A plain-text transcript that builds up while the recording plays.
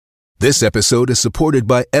This episode is supported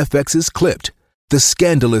by FX's Clipped, the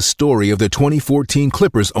scandalous story of the 2014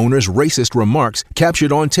 Clippers owner's racist remarks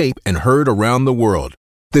captured on tape and heard around the world.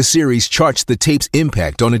 The series charts the tape's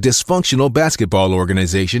impact on a dysfunctional basketball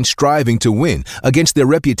organization striving to win against their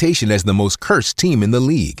reputation as the most cursed team in the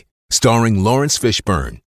league. Starring Lawrence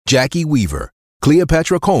Fishburne, Jackie Weaver,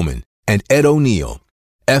 Cleopatra Coleman, and Ed O'Neill.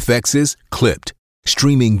 FX's Clipped,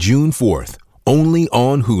 streaming June 4th, only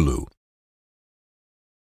on Hulu.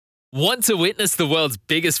 Want to witness the world's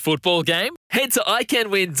biggest football game? Head to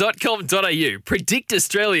iCanWin.com.au, predict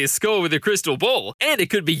Australia's score with a crystal ball, and it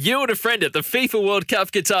could be you and a friend at the FIFA World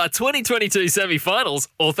Cup Qatar 2022 semi-finals,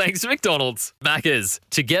 all thanks to McDonald's. Maccas,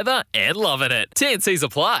 together and loving it. TNCs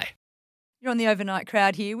apply. You're on the Overnight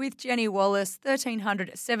Crowd here with Jenny Wallace.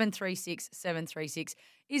 1300 736 736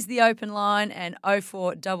 is the open line, and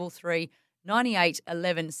 0433 98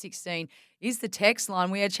 11 16 is the text line.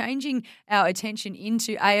 We are changing our attention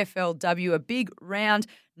into AFLW, a big round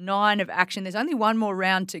 9 of action. There's only one more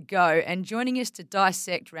round to go, and joining us to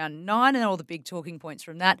dissect round 9 and all the big talking points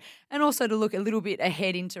from that, and also to look a little bit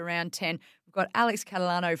ahead into round 10, we've got Alex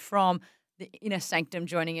Catalano from the Inner Sanctum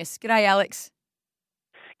joining us. G'day, Alex.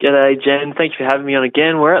 G'day, Jen. Thanks for having me on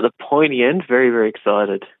again. We're at the pointy end. Very, very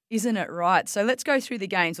excited. Isn't it right? So let's go through the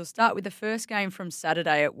games. We'll start with the first game from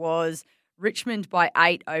Saturday. It was Richmond by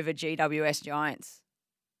 8 over GWS Giants.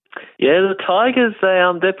 Yeah, the Tigers,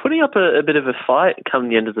 they're putting up a bit of a fight come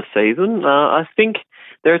the end of the season. I think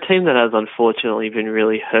they're a team that has unfortunately been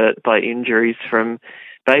really hurt by injuries from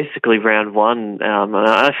basically round 1. And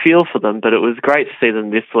I feel for them, but it was great to see them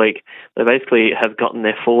this week. They basically have gotten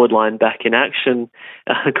their forward line back in action.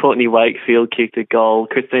 Courtney Wakefield kicked a goal.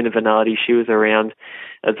 Christina Bernardi, she was around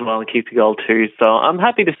as well and kicked a goal too. So I'm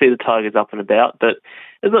happy to see the Tigers up and about, but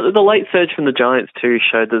the late surge from the Giants too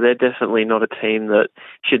showed that they're definitely not a team that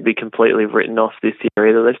should be completely written off this year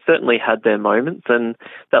either. They've certainly had their moments, and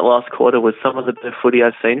that last quarter was some of the better footy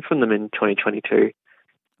I've seen from them in 2022.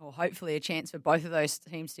 Well, hopefully a chance for both of those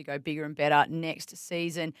teams to go bigger and better next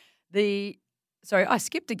season. Sorry, I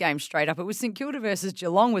skipped a game straight up. It was St Kilda versus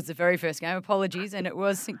Geelong was the very first game. Apologies. And it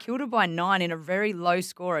was St Kilda by 9 in a very low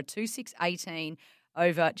scorer, 2-6-18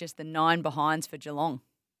 over just the 9 behinds for Geelong.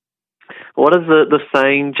 What is the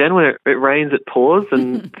saying, Jen? When it rains, it pours.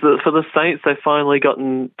 And for the Saints, they've finally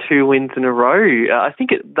gotten 2 wins in a row. I think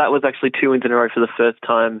that was actually 2 wins in a row for the first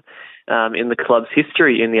time in the club's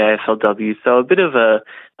history in the AFLW. So a bit of a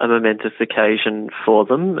momentous occasion for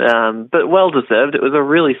them, but well-deserved. It was a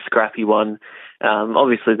really scrappy one.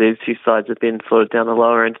 Obviously, these two sides have been sort of down the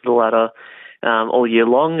lower end of the ladder all year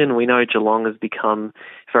long, and we know Geelong has become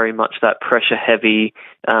very much that pressure-heavy,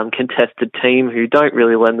 contested team who don't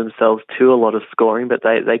really lend themselves to a lot of scoring, but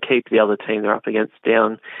they keep the other team they're up against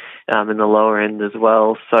down in the lower end as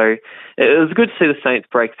well. So it was good to see the Saints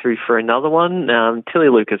break through for another one. Tilly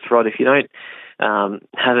Lucas-Rod, if you don't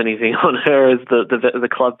have anything on her as the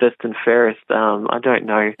club best and fairest, I don't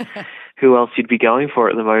know who else you'd be going for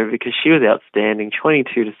at the moment, because she was outstanding.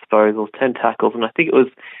 22 disposals, 10 tackles, and I think it was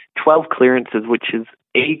 12 clearances, which is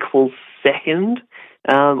equal second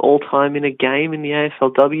all-time in a game in the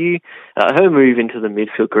AFLW. Her move into the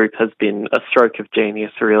midfield group has been a stroke of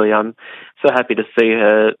genius, really. I'm so happy to see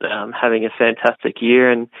her having a fantastic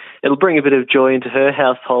year, and it'll bring a bit of joy into her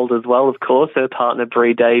household as well, of course. Her partner,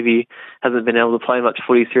 Bree Davey, hasn't been able to play much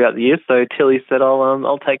footy throughout the year, so Tilly said,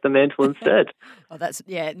 I'll take the mantle instead. Oh,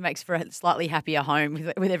 it makes for a slightly happier home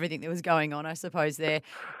with everything that was going on, I suppose, there.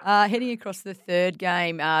 Heading across to the third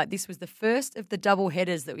game, this was the first of the double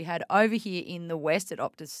headers that we had over here in the West at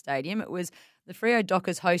Optus Stadium. It was the Freo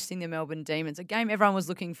Dockers hosting the Melbourne Demons, a game everyone was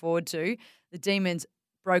looking forward to. The Demons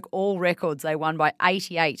broke all records. They won by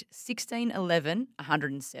 88, 16-11,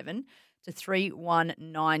 107 to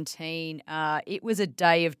 3-1-19. It was a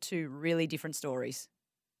day of two really different stories.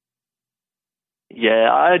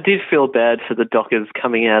 Yeah, I did feel bad for the Dockers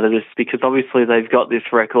coming out of this, because obviously they've got this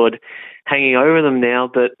record hanging over them now,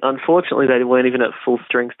 but unfortunately they weren't even at full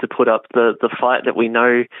strength to put up the fight that we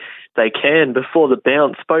know they can. Before the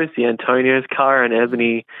bounce, both the Antonios, Kara and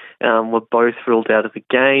Ebony, were both ruled out of the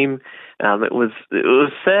game. It was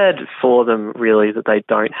sad for them, really, that they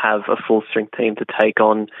don't have a full-strength team to take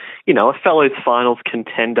on, a fellows finals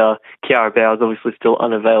contender. Kiara Bauer's obviously still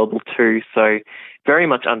unavailable too, so very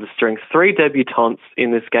much under strength. 3 debutantes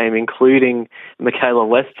in this game, including Michaela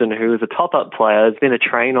Weston, who is a top-up player, has been a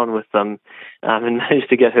train-on with them and managed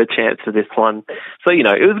to get her chance for this one. So, it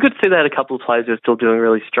was good to see they had a couple of players who are still doing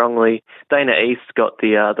really strongly. Dana East got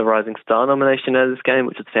the Rising Star nomination out of this game,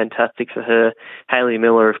 which is fantastic for her. Hayley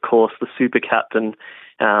Miller, of course, the super captain.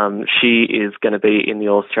 She is going to be in the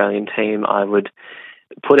All-Australian team, I would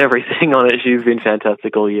put everything on it. She's been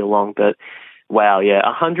fantastic all year long. But wow, yeah,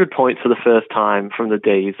 100 points for the first time from the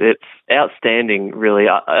Ds. It's outstanding, really.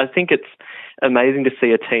 I think it's amazing to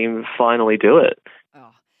see a team finally do it.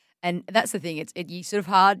 Oh, and that's the thing. It's you sort of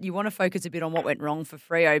hard. You want to focus a bit on what went wrong for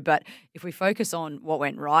Freo, but if we focus on what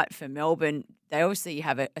went right for Melbourne, they obviously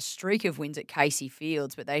have a streak of wins at Casey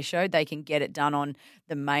Fields, but they showed they can get it done on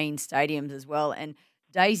the main stadiums as well. And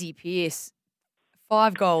Daisy Pearce,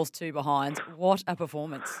 5 goals, 2 behinds. What a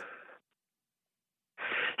performance!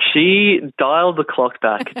 She dialed the clock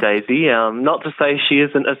back, Daisy. Not to say she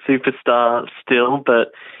isn't a superstar still,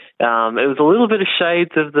 but it was a little bit of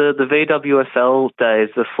shades of the VWFL days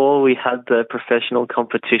before we had the professional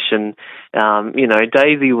competition.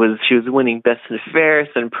 Daisy was winning best and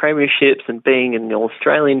fairest and premierships and being in the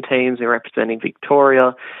Australian teams and representing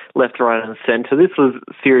Victoria left, right and centre. This was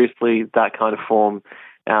seriously that kind of form.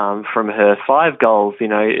 From her 5 goals,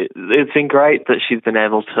 it's been great that she's been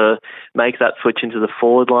able to make that switch into the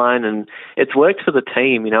forward line, and it's worked for the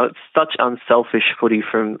team. It's such unselfish footy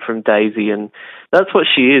from Daisy, and that's what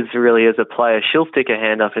she is really as a player. She'll stick her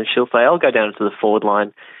hand up and she'll say, I'll go down to the forward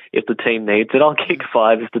line if the team needs it. I'll kick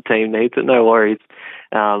 5 if the team needs it, no worries.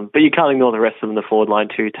 But you can't ignore the rest of them in the forward line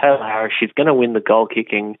too. Taylor Harris, she's going to win the goal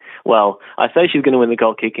kicking. Well, I say she's going to win the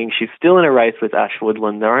goal kicking. She's still in a race with Ash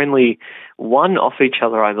Woodland. They're only 1 off each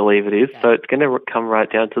other, I believe it is. So it's going to come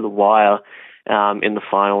right down to the wire in the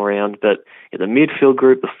final round. But in the midfield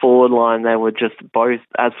group, the forward line, they were just both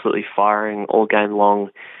absolutely firing all game long.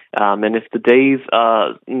 And if the Ds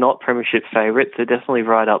are not premiership favourites, they're definitely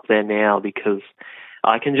right up there now, because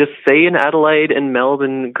I can just see an Adelaide and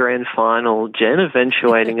Melbourne grand final, Jen,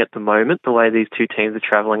 eventuating at the moment, the way these two teams are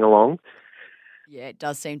travelling along. Yeah, it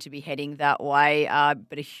does seem to be heading that way,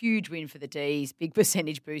 but a huge win for the Ds, big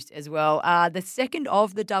percentage boost as well. The second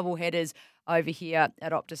of the double headers over here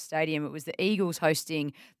at Optus Stadium, it was the Eagles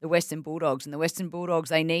hosting the Western Bulldogs, and the Western Bulldogs,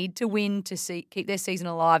 they need to win to keep their season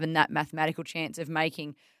alive and that mathematical chance of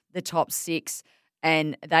making the top 6.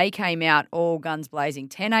 And they came out all guns blazing.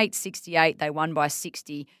 10-8, 68. They won by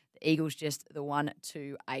 60. The Eagles just the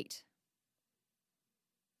 1-2-8.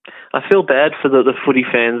 I feel bad for the footy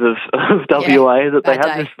fans of WA that they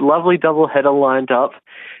had this lovely double header lined up,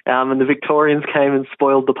 and the Victorians came and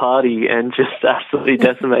spoiled the party and just absolutely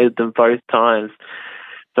decimated them both times.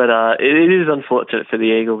 But it is unfortunate for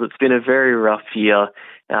the Eagles. It's been a very rough year.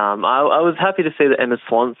 I was happy to see that Emma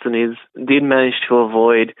Swanson did manage to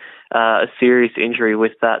avoid a serious injury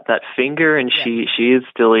with that finger, and she is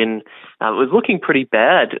still in. It was looking pretty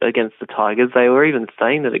bad against the Tigers. They were even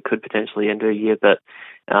saying that it could potentially end her year, but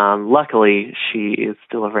luckily she is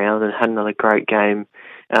still around and had another great game.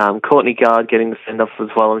 Courtney Gard getting the send-off as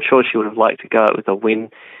well. I'm sure she would have liked to go out with a win,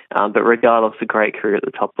 but regardless, a great career at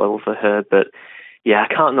the top level for her. But yeah,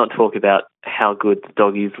 I can't not talk about how good the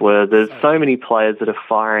Doggies were. There's so many players that are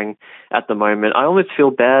firing at the moment. I almost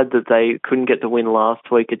feel bad that they couldn't get the win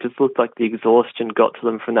last week. It just looked like the exhaustion got to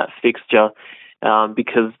them from that fixture,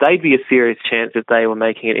 because they'd be a serious chance if they were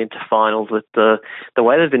making it into finals with the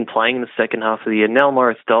way they've been playing in the second half of the year. Nell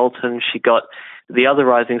Morris-Dalton, she got the other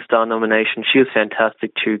Rising Star nomination. She was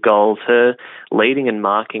fantastic, 2 goals. Her leading and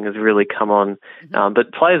marking has really come on.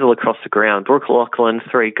 But players all across the ground. Brooke Lachlan,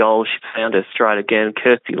 3 goals. She found her stride again.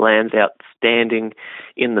 Kirsty Lamb's outstanding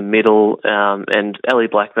in the middle. And Ellie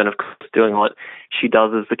Blackburn, of course, doing what she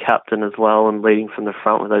does as the captain as well and leading from the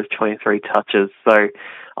front with those 23 touches. So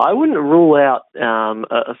I wouldn't rule out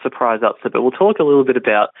a surprise upset, but we'll talk a little bit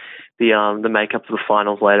about the makeup of the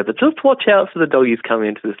finals later. But just watch out for the Doggies coming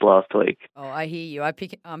into this last week. Oh, I hear you.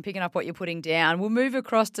 I'm picking up what you're putting down. We'll move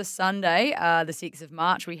across to Sunday, the 6th of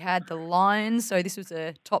March. We had the Lions. So this was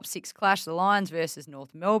a top 6 clash, the Lions versus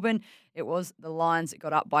North Melbourne. It was the Lions that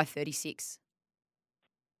got up by 36.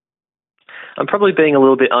 I'm probably being a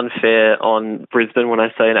little bit unfair on Brisbane when I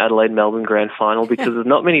say an Adelaide-Melbourne grand final, because there's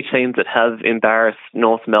not many teams that have embarrassed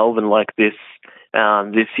North Melbourne like this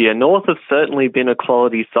year. North have certainly been a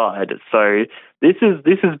quality side, so this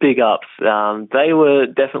is big ups. They were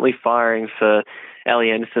definitely firing for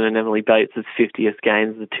Ellie Anderson and Emily Bates' 50th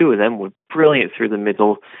games. The two of them were brilliant through the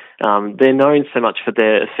middle. They're known so much for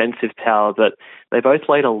their offensive power, but they both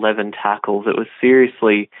laid 11 tackles. It was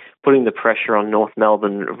seriously putting the pressure on North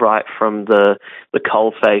Melbourne right from the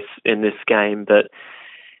coalface in this game. But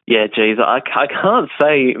yeah, geez, I can't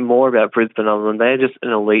say more about Brisbane other than they're just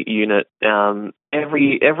an elite unit.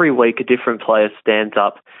 Every week a different player stands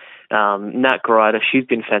up Nat Grider, she's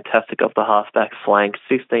been fantastic off the halfback flank,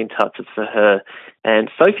 16 touches for her. And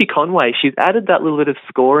Sophie Conway, she's added that little bit of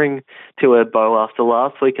scoring to her bow after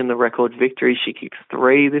last week in the record victory. She kicked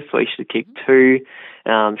 3. This week she kicked 2.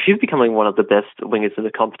 She's becoming one of the best wingers in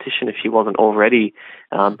the competition if she wasn't already.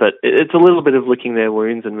 But it's a little bit of licking their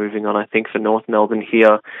wounds and moving on, I think, for North Melbourne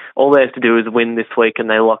here. All they have to do is win this week and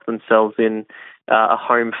they lock themselves in a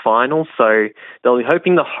home final. So they'll be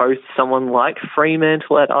hoping to host someone like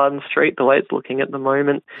Fremantle at Arden Street, the way it's looking at the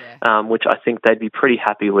moment, which I think they'd be pretty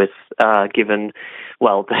happy with, given,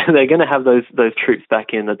 well, they're going to have those troops back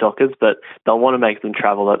in the Dockers, but they'll want to make them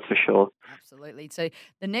travel, that's for sure. Absolutely. So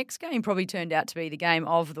the next game probably turned out to be the game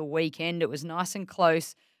of the weekend. It was nice and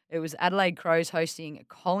close. It was Adelaide Crows hosting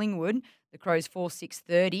Collingwood. The Crows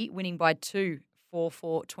 4-6-30, winning by 2,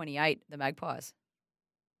 4-4-28, the Magpies.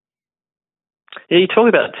 Yeah, you talk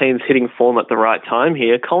about teams hitting form at the right time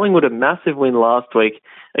here. Collingwood a massive win last week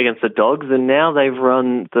against the Dogs, and now they've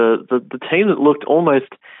run the team that looked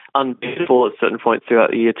almost unbeatable at certain points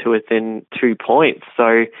throughout the year to within 2 points.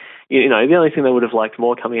 So, you know, the only thing they would have liked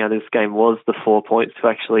more coming out of this game was the 4 points to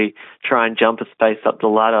actually try and jump a space up the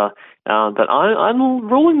ladder. But I'm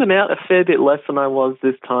ruling them out a fair bit less than I was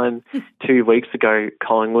this time 2 weeks ago,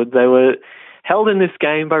 Collingwood. They were held in this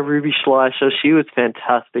game by Ruby Schleicher. She was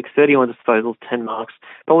fantastic. 31 disposals, 10 marks.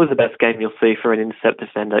 Probably the best game you'll see for an intercept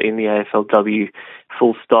defender in the AFLW,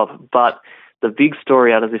 full stop. But the big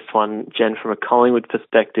story out of this one, Jen, from a Collingwood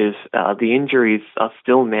perspective, the injuries are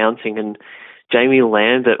still mounting, and Jamie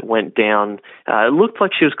Lambert went down. It looked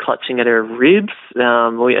like she was clutching at her ribs.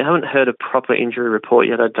 We haven't heard a proper injury report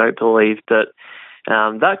yet, I don't believe, but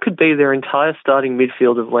that could be their entire starting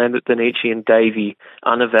midfield of Lambert, Benici and Davey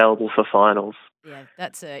unavailable for finals. Yeah,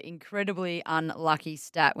 that's an incredibly unlucky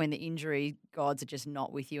stat when the injury gods are just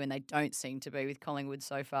not with you, and they don't seem to be with Collingwood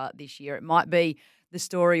so far this year. It might be the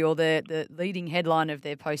story or the leading headline of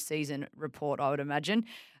their postseason report, I would imagine.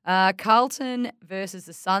 Carlton versus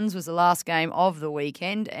the Suns was the last game of the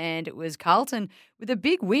weekend, and it was Carlton with a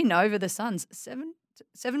big win over the Suns,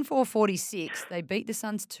 7-4-46. They beat the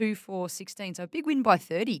Suns 2-4-16, so a big win by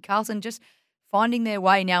 30. Carlton just finding their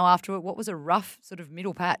way now after what was a rough sort of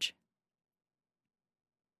middle patch.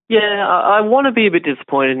 Yeah, I want to be a bit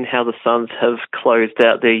disappointed in how the Suns have closed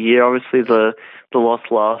out their year. Obviously, the loss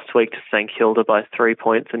last week to St Kilda by 3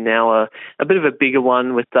 points, and now a bit of a bigger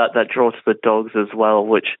one with that draw to the Dogs as well,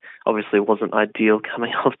 which obviously wasn't ideal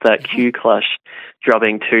coming off that Q Clash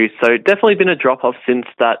drubbing too. So definitely been a drop-off since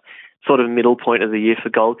that sort of middle point of the year for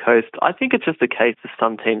Gold Coast. I think it's just a case of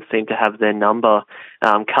some teams seem to have their number.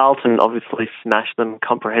 Carlton obviously smashed them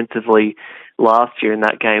comprehensively last year in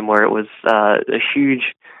that game where it was a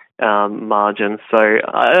huge margin. So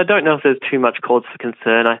I don't know if there's too much cause for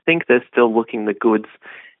concern. I think they're still looking the goods,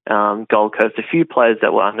 Gold Coast. A few players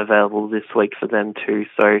that were unavailable this week for them too.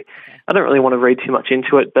 So I don't really want to read too much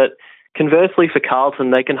into it. But conversely for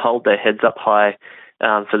Carlton, they can hold their heads up high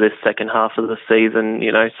for this second half of the season.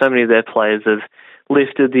 You know, so many of their players have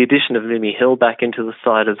lifted. The addition of Mimi Hill back into the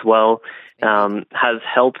side as well has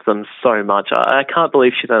helped them so much. I can't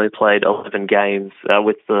believe she's only played 11 games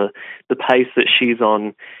with the pace that she's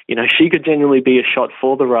on. You know, she could genuinely be a shot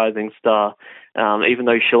for the rising star, even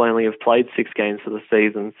though she'll only have played 6 games for the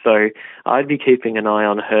season. So I'd be keeping an eye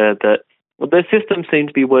on her. But their system seemed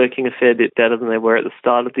to be working a fair bit better than they were at the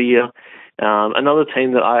start of the year. Another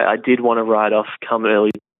team that I did want to write off come early,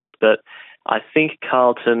 but I think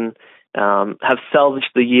Carlton have salvaged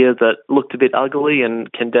the year that looked a bit ugly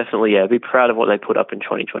and can definitely be proud of what they put up in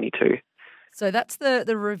 2022. So that's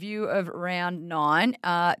the review of round 9.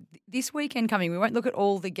 This weekend coming, we won't look at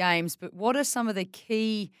all the games, but what are some of the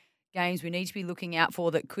key games we need to be looking out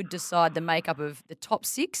for that could decide the makeup of the top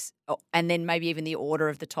 6 and then maybe even the order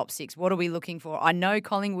of the top 6? What are we looking for? I know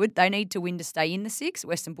Collingwood, they need to win to stay in the 6.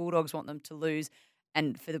 Western Bulldogs want them to lose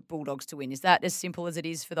and for the Bulldogs to win. Is that as simple as it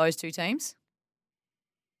is for those two teams?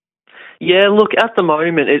 Yeah, look, at the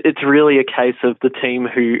moment, it's really a case of the team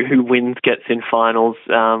who wins gets in finals.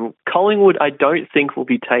 Collingwood, I don't think, will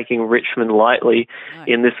be taking Richmond lightly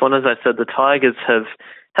in this one. As I said, the Tigers have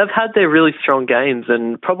had their really strong games,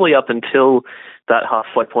 and probably up until that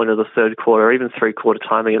halfway point of the third quarter, or even three-quarter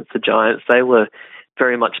time against the Giants, they were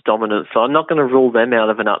very much dominant. So I'm not going to rule them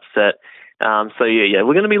out of an upset. So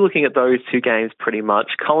we're going to be looking at those two games pretty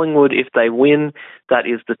much. Collingwood, if they win, that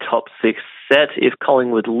is the top 6 set. If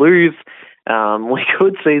Collingwood lose, we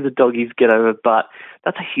could see the Doggies get over, but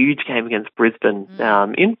that's a huge game against Brisbane,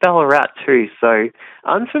 in Ballarat too. So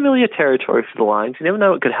unfamiliar territory for the Lions. You never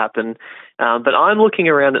know what could happen. But I'm looking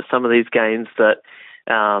around at some of these games that,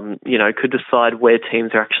 could decide where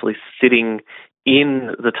teams are actually sitting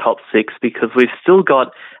in the top 6 because we've still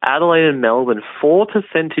got Adelaide and Melbourne 4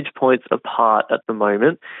 percentage points apart at the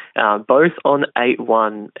moment, both on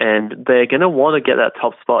 8-1, and they're going to want to get that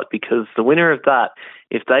top spot because the winner of that,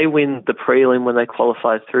 if they win the prelim when they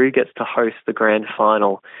qualify through, gets to host the grand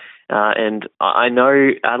final. And I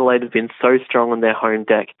know Adelaide have been so strong on their home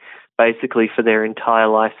deck basically for their entire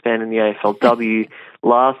lifespan in the AFLW.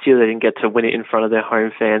 Last year they didn't get to win it in front of their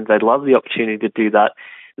home fans. They'd love the opportunity to do that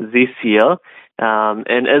this year.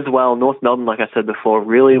 And as well, North Melbourne, like I said before,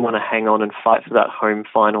 really want to hang on and fight for that home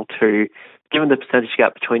final too. Given the percentage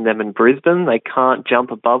gap between them and Brisbane, they can't jump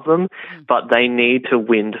above them, but they need to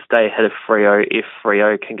win to stay ahead of Freo if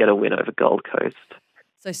Freo can get a win over Gold Coast.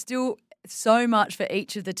 So still so much for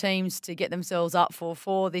each of the teams to get themselves up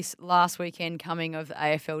for this last weekend coming of the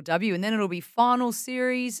AFLW, and then it'll be final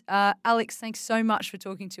series. Alex, thanks so much for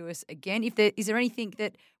talking to us again. Is there anything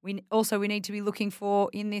that we need to be looking for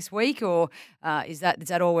in this week, or is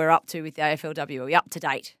that all we're up to with the AFLW? Are we up to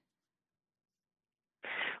date?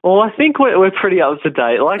 Well, I think we're pretty up to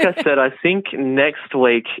date. Like I said, I think next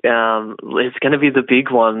week is going to be the big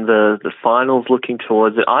one, the finals looking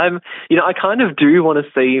towards it. I kind of do want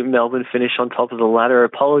to see Melbourne finish on top of the ladder.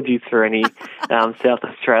 Apologies for any South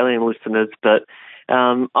Australian listeners, but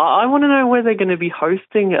I want to know where they're going to be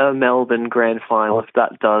hosting a Melbourne grand final if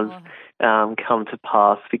that does come to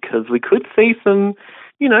pass, because we could see some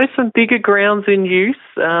bigger grounds in use.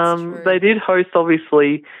 They did host,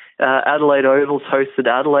 obviously, Adelaide Oval's hosted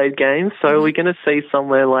Adelaide games, so are we going to see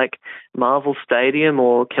somewhere like Marvel Stadium,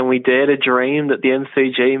 or can we dare to dream that the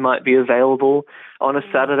MCG might be available on a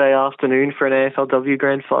Saturday afternoon for an AFLW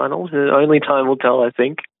grand final? Only time will tell, I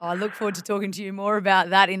think. I look forward to talking to you more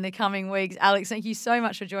about that in the coming weeks. Alex, thank you so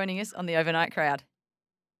much for joining us on the Overnight Crowd.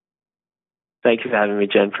 Thank you for having me,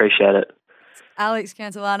 Jen. Appreciate it. Alex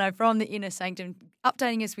Catalano from the Inner Sanctum,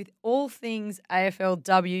 updating us with all things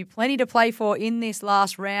AFLW. Plenty to play for in this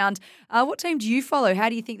last round. What team do you follow? How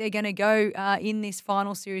do you think they're going to go in this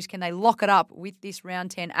final series? Can they lock it up with this round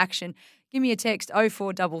 10 action? Give me a text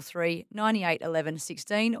 0433 98 11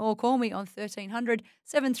 16 or call me on 1300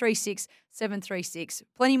 736 736.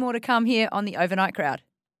 Plenty more to come here on the Overnight Crowd.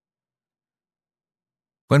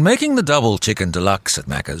 When making the double chicken deluxe at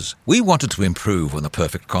Macca's, we wanted to improve on the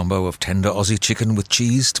perfect combo of tender Aussie chicken with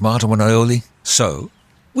cheese, tomato and aioli. So,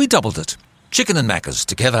 we doubled it. Chicken and Macca's,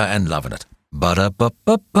 together and loving it.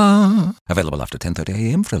 Ba-da-ba-ba-ba. Available after 10:30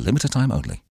 a.m. for a limited time only.